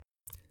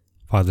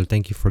Father,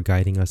 thank you for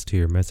guiding us to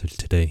your message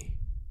today.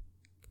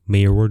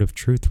 May your word of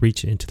truth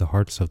reach into the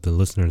hearts of the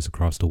listeners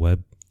across the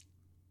web.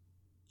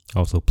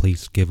 Also,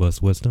 please give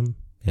us wisdom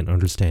and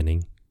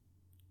understanding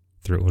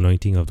through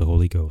anointing of the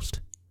Holy Ghost.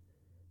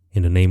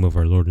 In the name of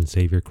our Lord and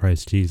Savior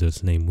Christ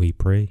Jesus' name we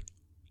pray.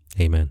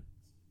 Amen.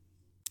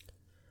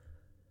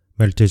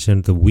 Meditation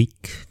of the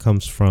week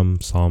comes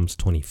from Psalms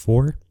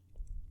 24.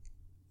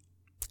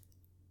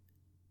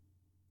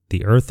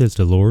 The earth is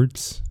the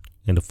Lord's,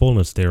 and the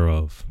fullness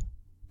thereof,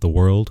 the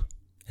world,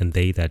 and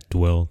they that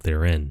dwell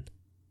therein.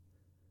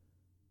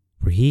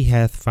 For he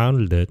hath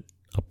founded it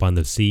upon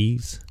the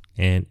seas,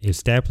 and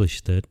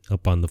established it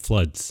upon the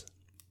floods.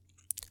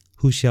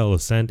 Who shall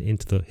ascend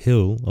into the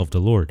hill of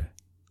the Lord?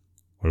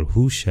 Or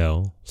who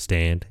shall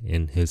stand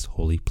in his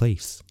holy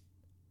place?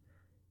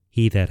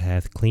 He that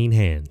hath clean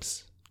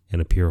hands and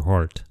a pure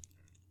heart,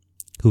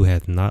 who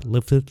hath not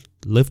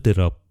lifted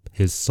up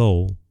his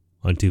soul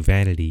unto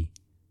vanity,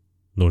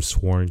 nor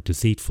sworn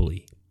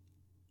deceitfully.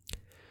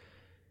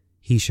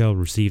 He shall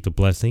receive the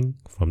blessing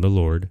from the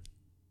Lord,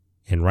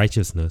 and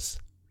righteousness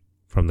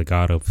from the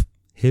God of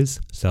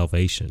his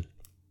salvation.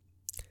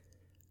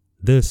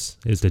 This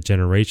is the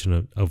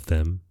generation of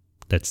them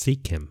that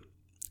seek him,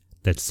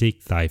 that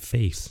seek thy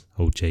face,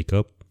 O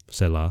Jacob,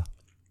 Selah.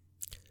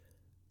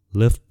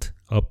 Lift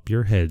up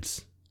your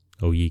heads,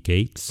 O ye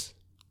gates,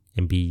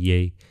 and be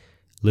ye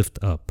lift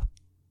up,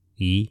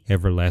 ye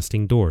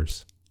everlasting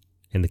doors,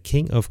 and the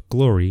King of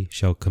glory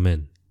shall come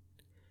in.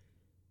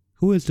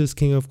 Who is this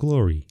King of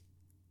glory?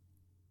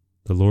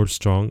 The Lord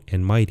strong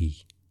and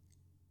mighty,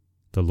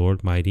 the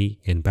Lord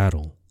mighty in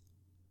battle.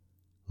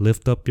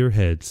 Lift up your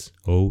heads,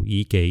 O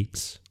ye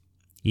gates,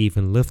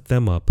 even lift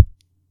them up,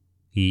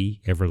 ye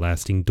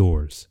everlasting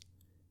doors,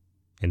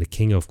 and the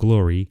King of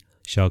glory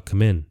shall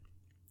come in.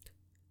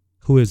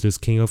 Who is this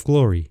King of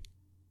glory?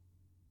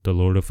 The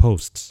Lord of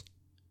hosts.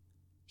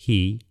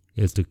 He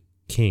is the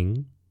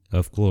King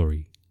of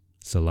glory.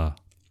 Selah.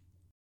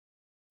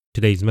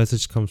 Today's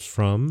message comes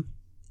from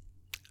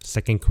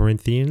 2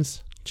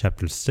 Corinthians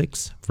chapter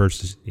 6,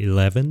 verses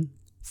 11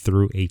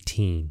 through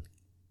 18.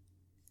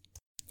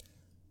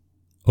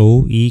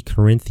 O ye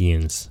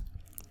Corinthians,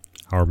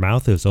 our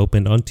mouth is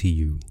opened unto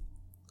you,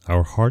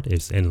 our heart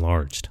is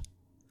enlarged.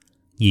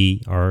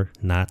 Ye are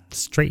not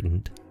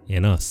straitened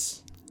in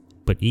us,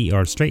 but ye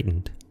are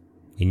straitened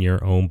in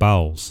your own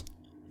bowels.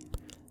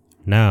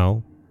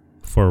 Now,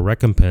 for a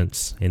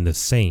recompense in the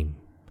same,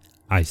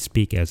 I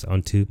speak as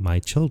unto my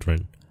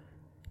children,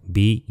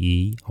 be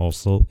ye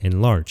also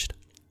enlarged.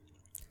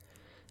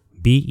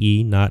 Be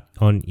ye not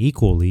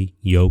unequally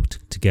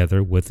yoked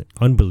together with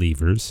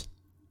unbelievers.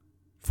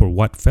 For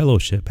what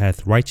fellowship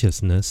hath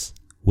righteousness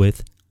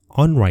with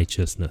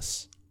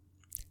unrighteousness?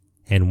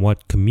 And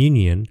what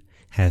communion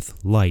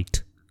hath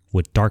light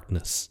with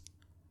darkness?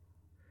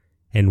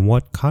 And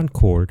what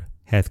concord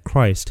hath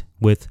Christ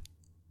with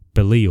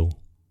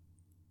Belial?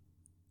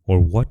 Or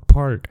what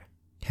part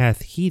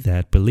hath he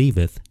that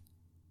believeth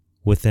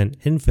with an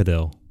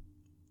infidel?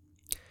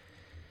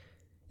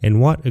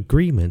 And what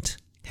agreement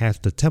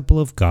hath the temple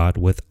of God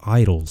with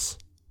idols?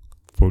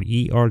 For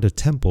ye are the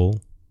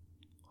temple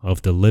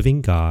of the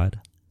living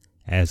God,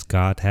 as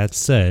God hath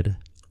said,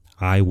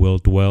 I will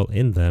dwell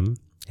in them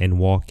and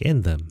walk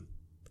in them,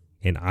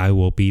 and I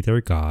will be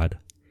their God,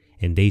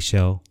 and they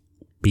shall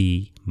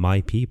be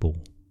my people.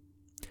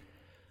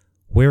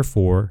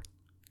 Wherefore,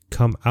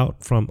 come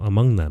out from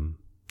among them,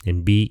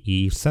 and be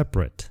ye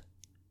separate,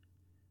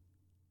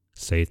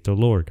 saith the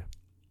Lord,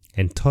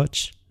 and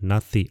touch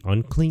not the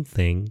unclean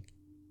thing,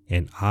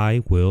 and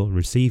I will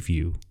receive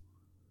you,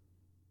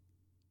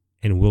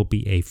 and will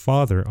be a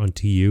father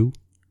unto you,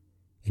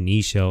 and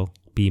ye shall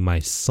be my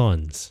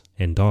sons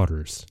and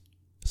daughters,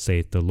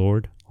 saith the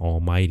Lord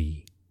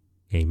Almighty.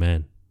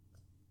 Amen.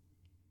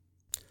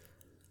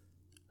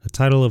 The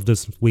title of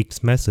this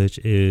week's message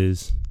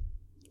is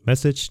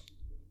Message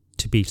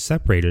to be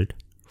Separated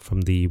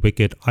from the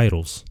Wicked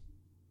Idols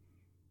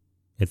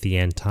at the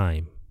End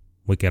Time.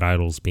 Wicked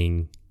idols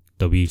being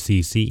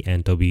WCC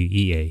and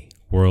WEA,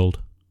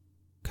 World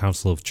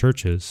Council of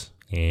Churches,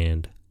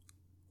 and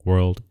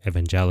World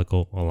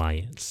Evangelical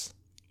Alliance.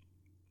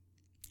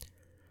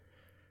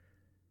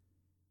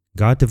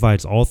 God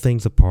divides all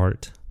things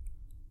apart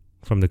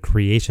from the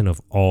creation of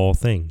all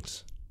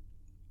things.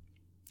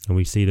 And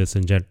we see this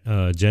in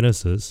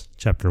Genesis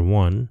chapter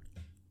 1.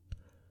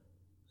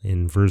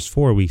 In verse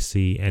 4 we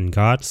see, And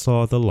God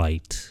saw the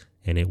light,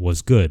 and it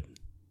was good.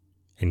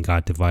 And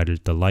God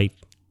divided the light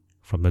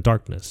from the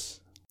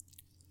darkness.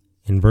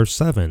 In verse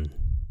 7,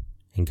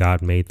 And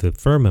God made the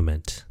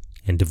firmament,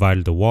 and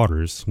divided the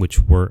waters which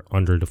were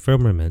under the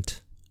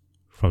firmament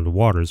from the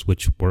waters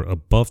which were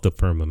above the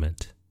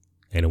firmament.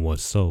 And it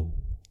was so.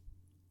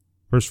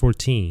 Verse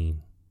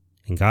 14,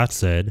 And God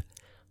said,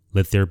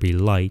 Let there be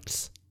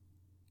lights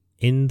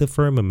in the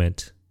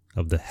firmament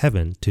of the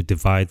heaven to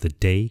divide the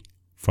day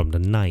from the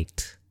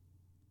night.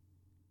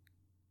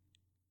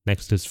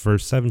 Next is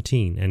verse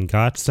 17, And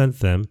God sent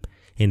them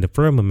in the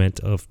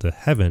firmament of the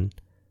heaven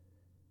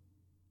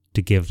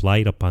to give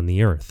light upon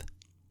the earth.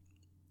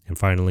 And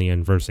finally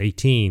in verse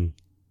 18,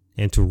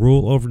 and to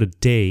rule over the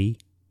day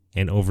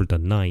and over the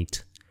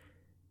night,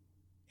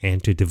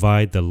 and to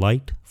divide the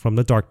light from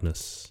the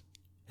darkness.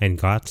 And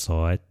God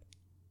saw it,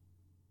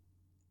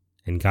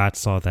 and God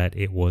saw that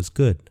it was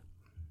good.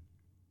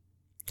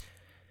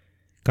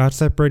 God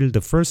separated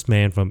the first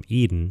man from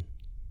Eden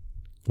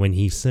when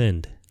he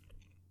sinned.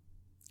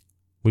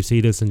 We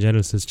see this in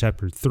Genesis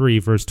chapter 3,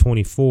 verse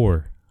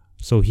 24.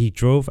 So he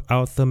drove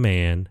out the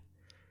man,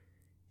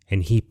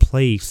 and he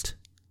placed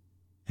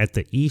at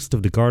the east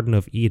of the Garden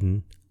of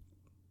Eden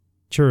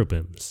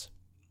cherubims,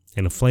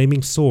 and a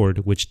flaming sword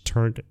which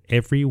turned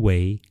every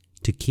way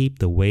to keep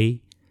the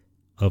way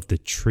of the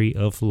tree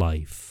of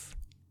life.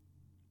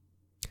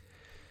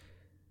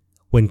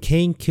 When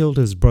Cain killed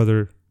his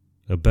brother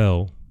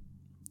Abel,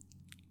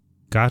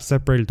 God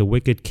separated the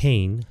wicked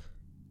Cain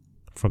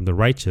from the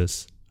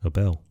righteous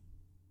Abel.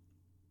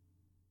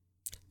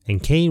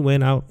 And Cain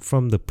went out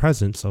from the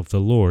presence of the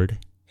Lord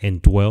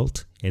and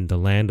dwelt in the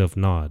land of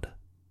Nod,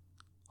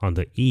 on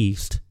the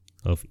east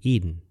of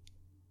Eden.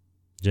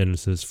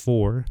 Genesis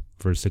 4,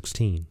 verse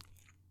 16.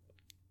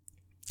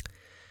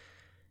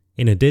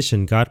 In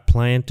addition, God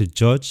planned to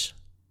judge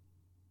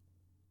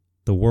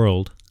the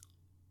world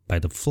by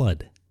the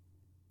flood.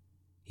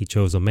 He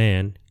chose a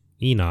man,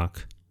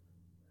 Enoch,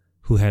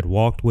 who had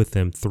walked with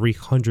him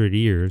 300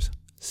 years,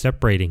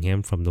 separating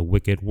him from the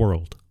wicked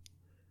world.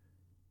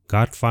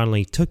 God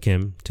finally took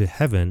him to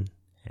heaven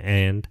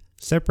and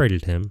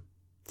separated him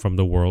from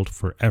the world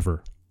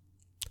forever.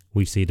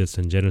 We see this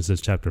in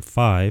Genesis chapter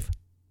 5,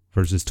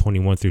 verses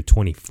 21 through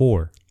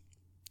 24.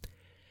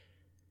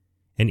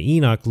 And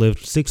Enoch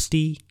lived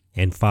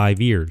 65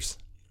 years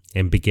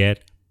and begat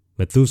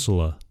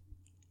Methuselah.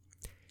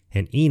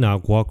 And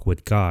Enoch walked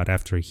with God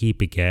after he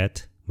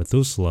begat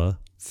Methuselah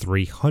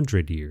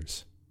 300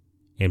 years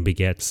and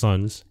begat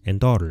sons and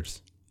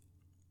daughters.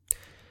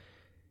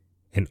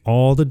 And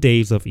all the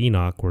days of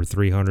Enoch were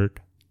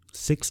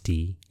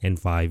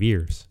 365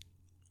 years.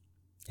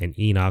 And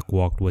Enoch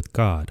walked with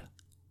God,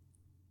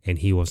 and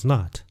he was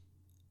not,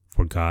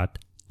 for God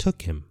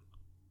took him.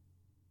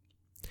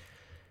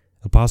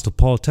 Apostle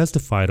Paul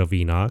testified of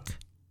Enoch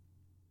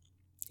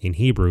in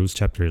Hebrews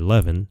chapter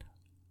 11,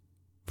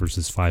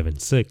 verses 5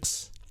 and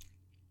 6.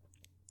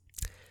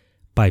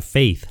 By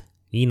faith,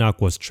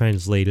 Enoch was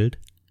translated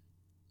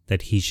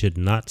that he should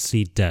not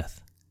see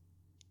death,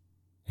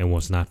 and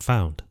was not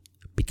found,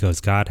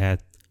 because God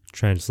had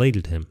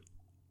translated him.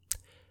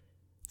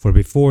 For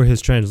before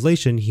his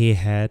translation he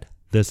had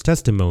this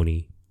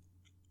testimony,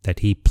 that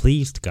he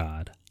pleased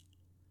God.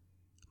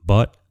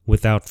 But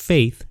without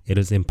faith it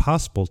is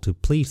impossible to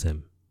please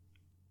him.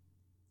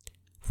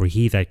 For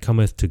he that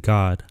cometh to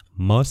God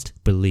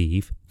must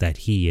believe that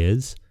he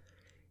is,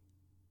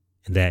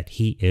 and that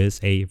he is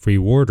a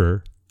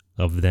rewarder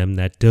of them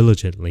that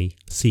diligently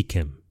seek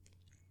him.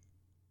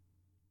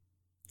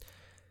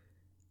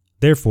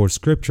 Therefore,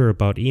 scripture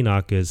about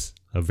Enoch is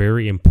a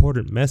very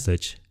important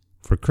message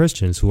for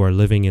Christians who are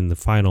living in the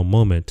final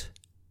moment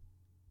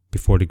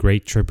before the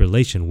great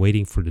tribulation,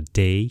 waiting for the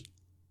day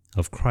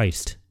of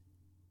Christ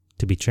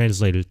to be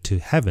translated to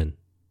heaven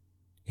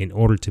in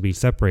order to be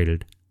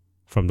separated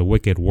from the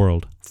wicked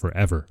world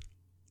forever.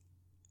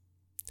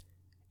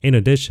 In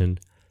addition,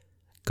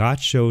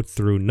 God showed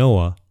through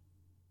Noah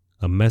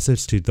a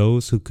message to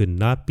those who could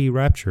not be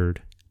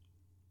raptured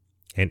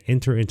and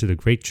enter into the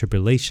great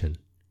tribulation,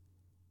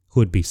 who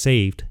would be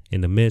saved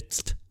in the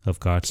midst of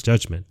God's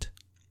judgment.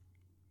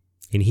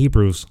 In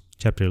Hebrews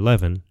chapter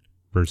 11,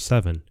 verse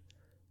 7,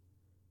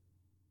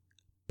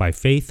 by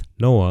faith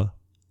Noah,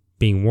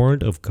 being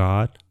warned of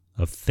God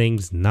of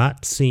things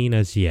not seen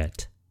as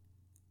yet,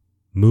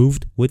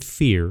 moved with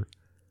fear,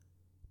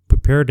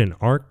 prepared an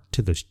ark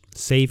to the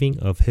saving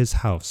of his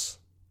house,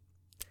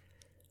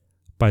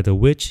 by the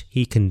which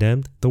he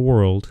condemned the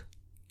world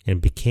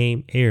and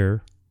became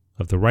heir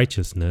of the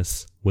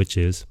righteousness which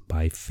is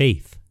by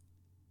faith.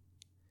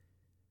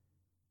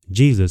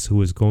 Jesus,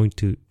 who is going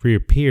to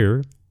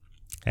reappear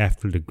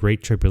after the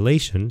great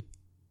tribulation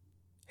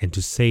and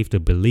to save the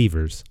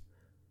believers,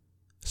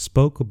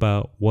 spoke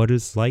about what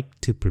it's like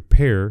to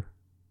prepare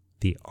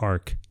the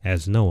ark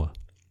as Noah.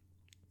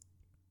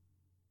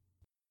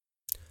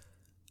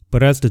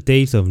 But as the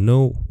days of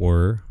Noah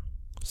were,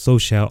 so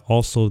shall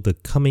also the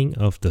coming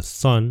of the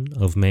Son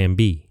of Man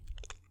be.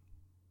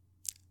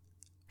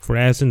 For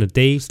as in the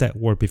days that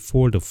were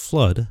before the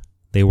flood,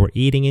 they were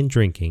eating and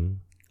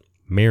drinking,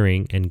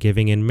 marrying and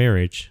giving in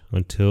marriage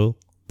until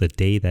the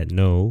day that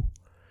Noah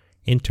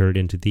entered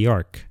into the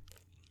ark,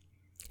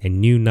 and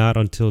knew not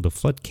until the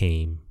flood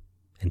came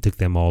and took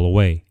them all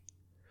away.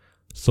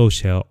 So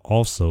shall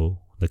also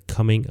the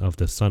coming of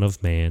the Son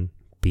of Man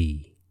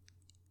be.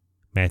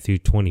 Matthew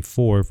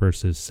 24,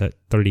 verses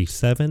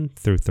 37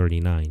 through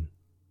 39.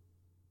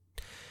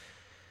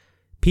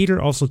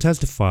 Peter also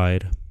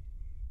testified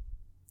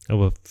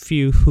of a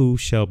few who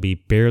shall be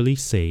barely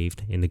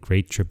saved in the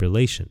great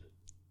tribulation.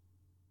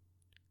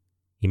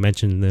 He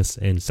mentioned this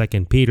in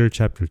 2 Peter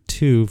chapter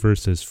 2,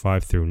 verses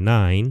 5 through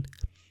 9,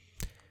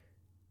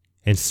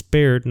 and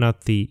spared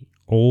not the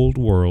old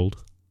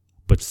world,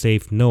 but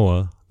saved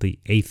Noah, the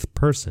eighth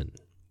person.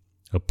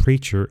 a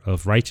preacher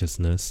of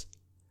righteousness,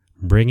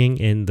 bringing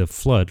in the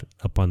flood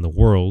upon the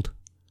world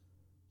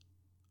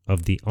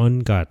of the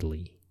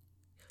ungodly,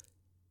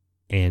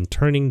 and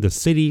turning the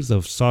cities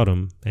of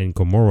Sodom and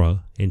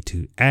Gomorrah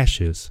into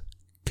ashes,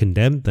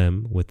 condemned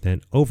them with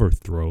an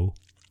overthrow,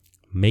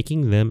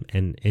 making them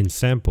an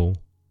ensample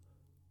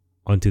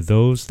unto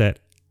those that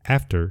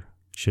after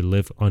should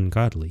live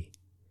ungodly,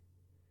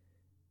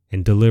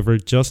 and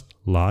delivered just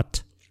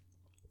Lot,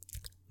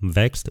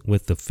 vexed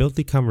with the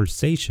filthy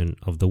conversation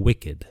of the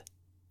wicked.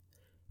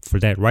 For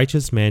that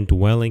righteous man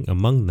dwelling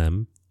among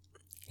them,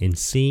 in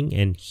seeing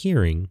and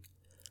hearing,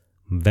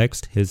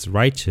 vexed his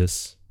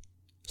righteous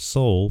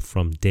soul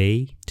from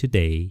day to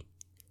day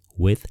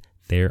with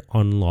their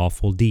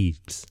unlawful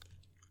deeds.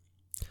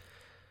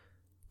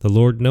 The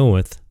Lord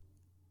knoweth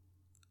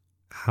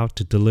how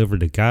to deliver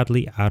the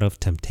godly out of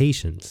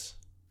temptations,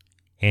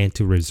 and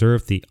to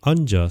reserve the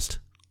unjust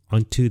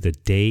unto the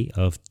day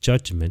of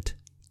judgment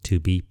to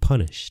be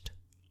punished.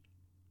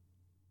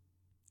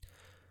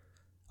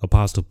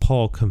 Apostle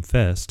Paul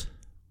confessed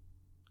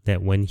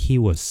that when he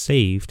was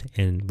saved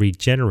and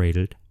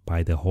regenerated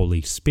by the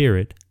Holy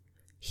Spirit,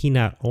 he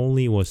not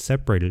only was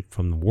separated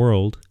from the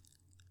world,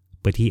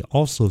 but he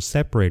also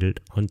separated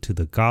unto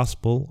the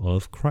gospel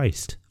of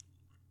Christ.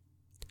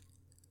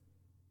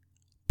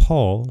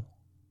 Paul,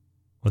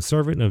 a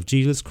servant of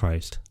Jesus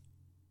Christ,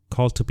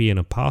 called to be an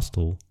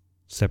apostle,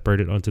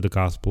 separated unto the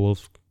gospel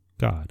of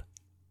God,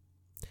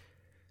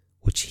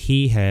 which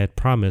he had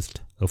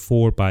promised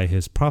afore by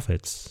his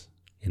prophets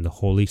in the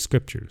Holy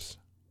Scriptures.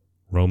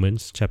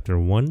 Romans chapter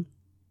 1,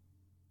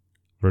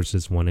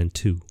 verses 1 and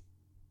 2.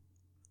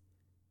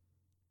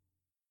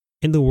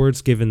 In the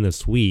words given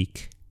this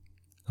week,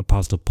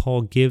 Apostle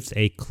Paul gives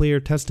a clear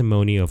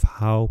testimony of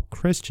how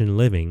Christian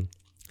living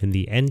in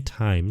the end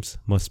times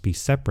must be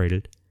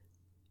separated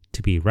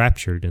to be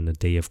raptured in the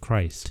day of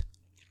Christ.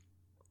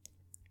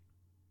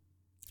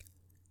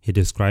 He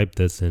described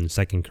this in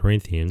 2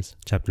 Corinthians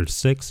chapter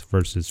 6,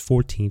 verses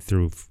 14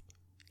 through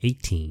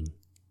 18.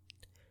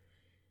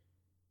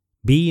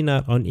 Be ye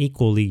not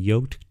unequally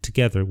yoked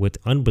together with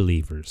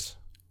unbelievers.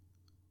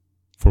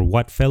 For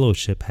what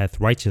fellowship hath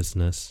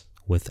righteousness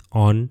with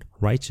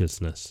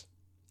unrighteousness?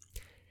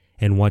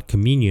 And what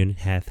communion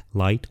hath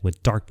light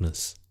with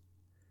darkness?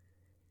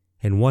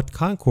 And what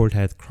concord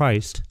hath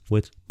Christ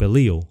with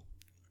Belial?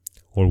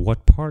 Or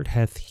what part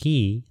hath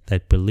he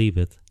that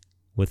believeth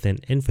with an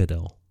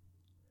infidel?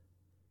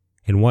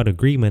 And what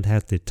agreement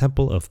hath the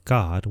temple of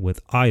God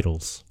with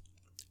idols?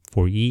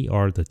 For ye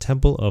are the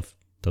temple of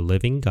the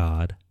living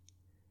God,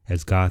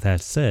 as God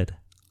hath said,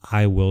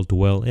 I will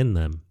dwell in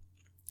them,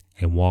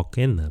 and walk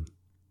in them.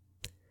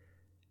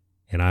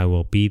 And I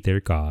will be their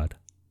God,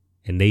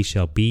 and they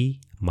shall be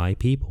my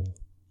people.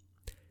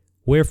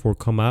 Wherefore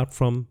come out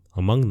from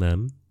among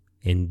them,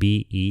 and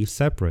be ye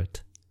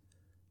separate,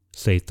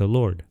 saith the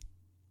Lord,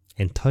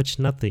 and touch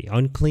not the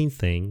unclean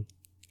thing,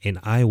 and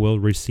I will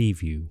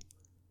receive you,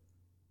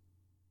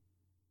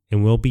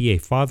 and will be a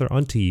father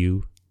unto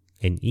you,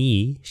 and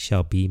ye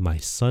shall be my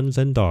sons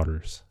and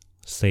daughters,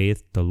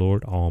 saith the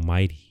Lord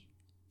Almighty.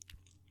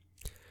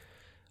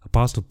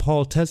 Apostle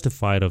Paul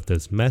testified of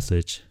this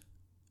message,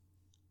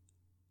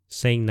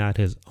 saying not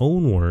his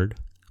own word,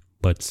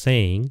 but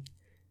saying,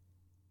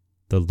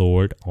 the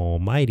Lord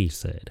Almighty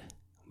said,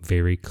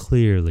 very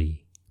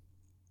clearly.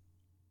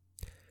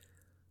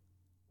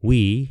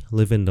 We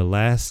live in the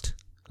last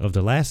of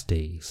the last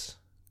days.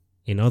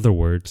 In other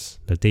words,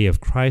 the day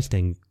of Christ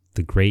and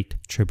the great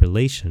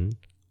tribulation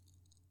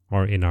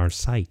are in our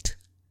sight.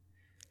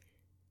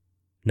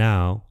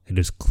 Now it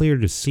is clear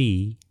to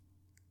see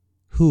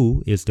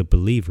who is the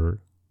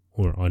believer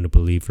or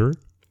unbeliever,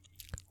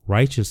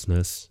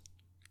 righteousness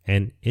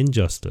and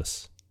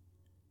injustice,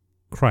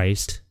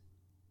 Christ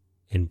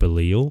and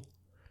Belial,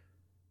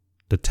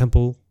 the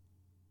temple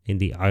and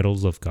the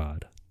idols of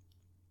God.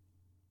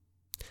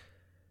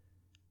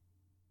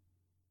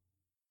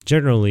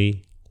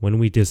 Generally, when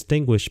we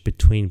distinguish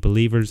between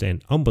believers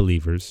and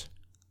unbelievers,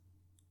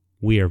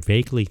 we are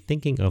vaguely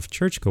thinking of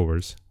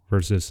churchgoers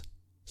versus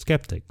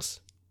skeptics.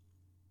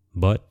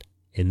 But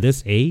in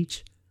this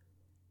age,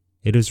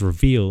 it is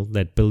revealed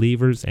that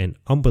believers and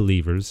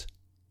unbelievers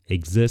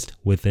exist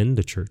within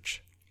the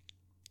church.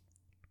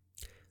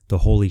 The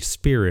Holy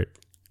Spirit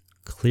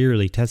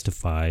clearly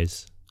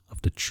testifies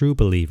of the true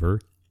believer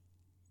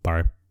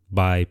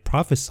by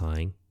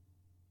prophesying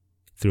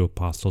through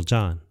Apostle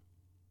John.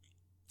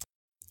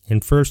 In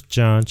 1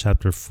 John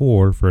chapter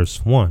 4,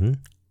 verse 1,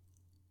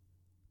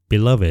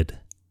 Beloved,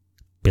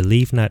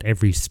 believe not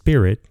every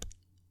spirit,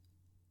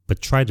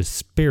 but try the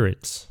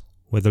spirits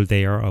whether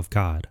they are of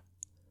God,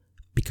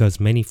 because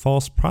many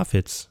false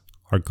prophets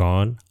are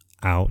gone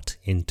out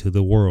into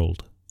the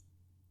world.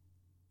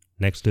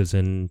 Next is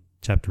in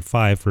chapter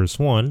 5, verse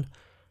 1,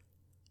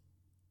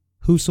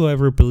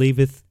 Whosoever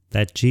believeth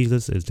that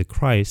Jesus is the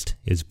Christ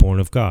is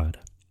born of God,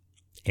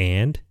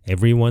 and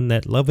every one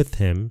that loveth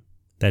him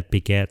that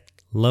begat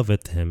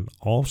loveth him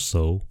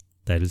also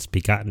that is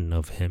begotten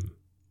of him.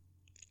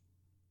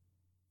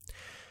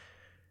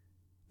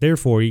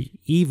 Therefore,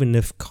 even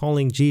if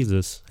calling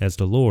Jesus as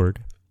the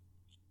Lord,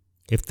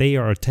 if they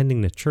are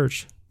attending the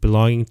church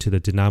belonging to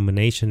the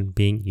denomination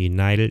being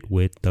united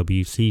with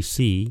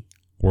WCC,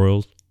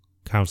 World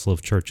Council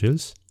of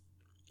Churches,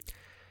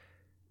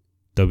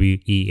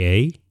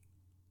 WEA,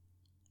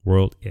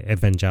 World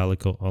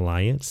Evangelical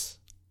Alliance,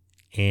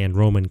 and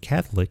Roman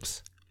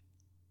Catholics,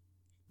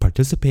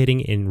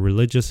 participating in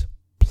religious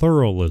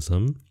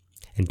pluralism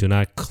and do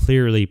not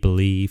clearly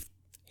believe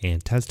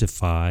and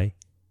testify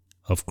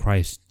of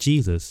Christ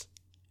Jesus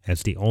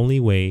as the only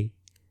way,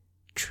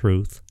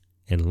 truth,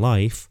 and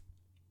life,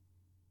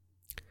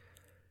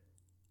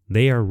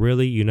 they are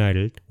really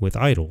united with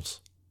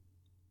idols.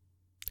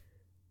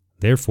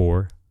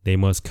 Therefore, they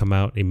must come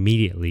out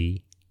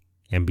immediately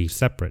and be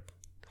separate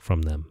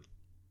from them.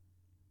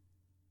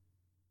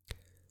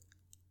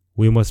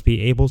 We must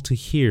be able to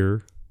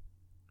hear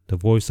the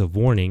voice of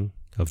warning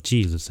of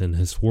Jesus in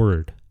His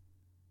Word.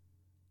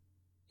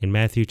 In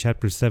Matthew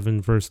chapter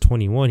 7, verse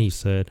 21, He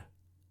said,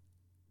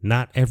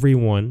 "Not every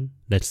one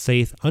that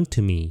saith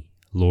unto me,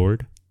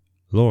 Lord,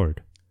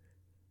 Lord,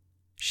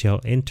 shall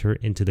enter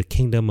into the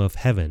kingdom of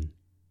heaven,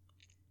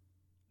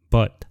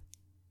 but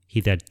he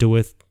that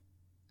doeth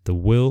the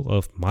will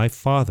of my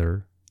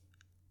Father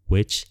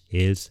which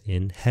is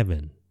in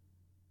heaven."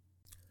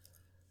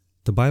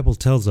 The Bible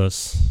tells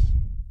us,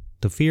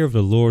 "The fear of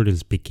the Lord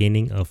is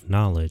beginning of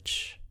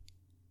knowledge,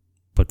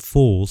 but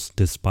fools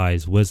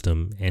despise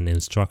wisdom and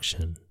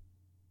instruction."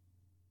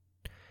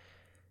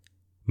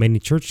 Many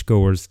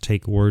churchgoers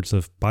take words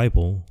of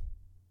Bible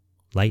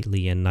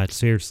lightly and not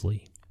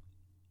seriously.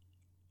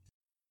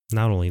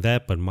 Not only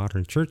that, but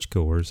modern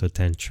churchgoers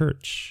attend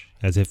church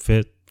as if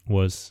it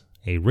was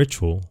a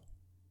ritual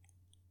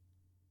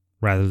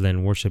rather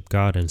than worship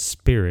God in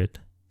spirit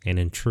and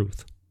in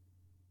truth.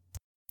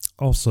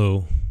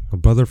 Also, a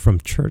brother from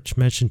church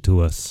mentioned to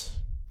us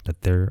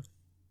that there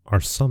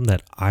are some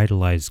that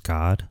idolize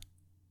God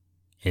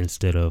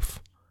instead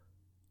of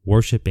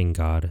worshiping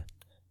God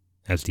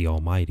as the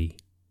Almighty.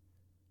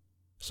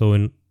 So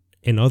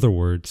in other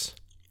words,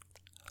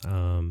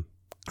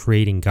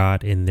 creating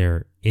God in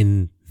their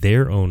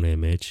own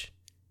image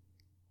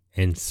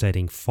and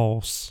setting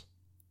false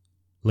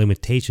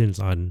limitations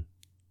on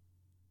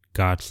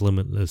God's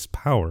limitless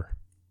power.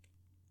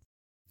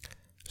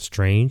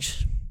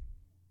 Strange,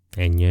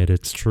 and yet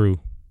it's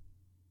true.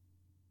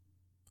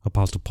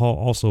 Apostle Paul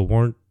also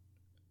warned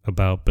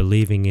about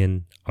believing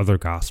in other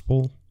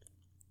gospel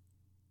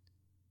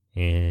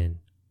and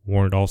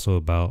warned also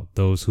about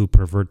those who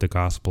pervert the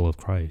gospel of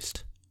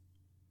Christ.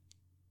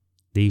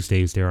 These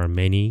days there are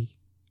many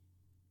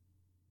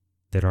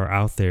that are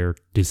out there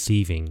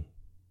deceiving.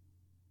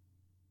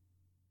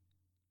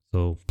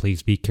 So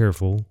please be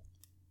careful.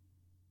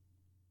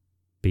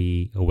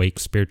 Be awake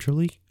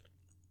spiritually.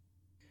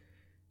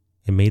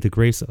 And may the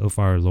grace of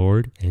our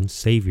Lord and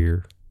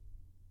Savior,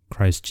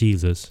 Christ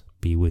Jesus,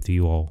 be with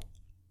you all.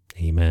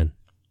 Amen.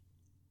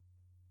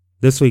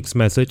 This week's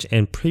message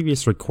and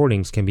previous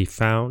recordings can be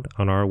found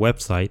on our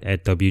website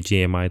at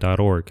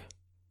wgmi.org.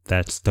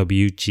 That's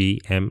wgmi.org.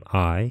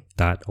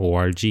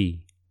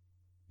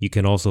 You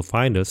can also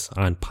find us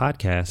on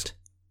podcast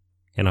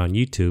and on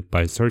YouTube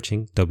by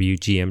searching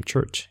WGM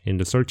Church in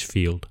the search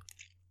field.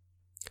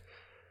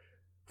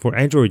 For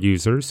Android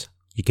users,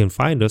 you can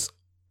find us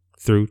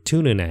through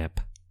TuneIn app.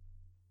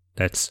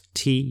 That's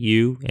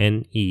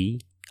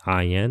TUNEIN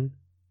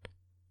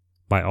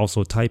by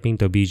also typing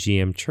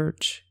WGM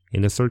Church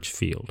in the search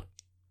field.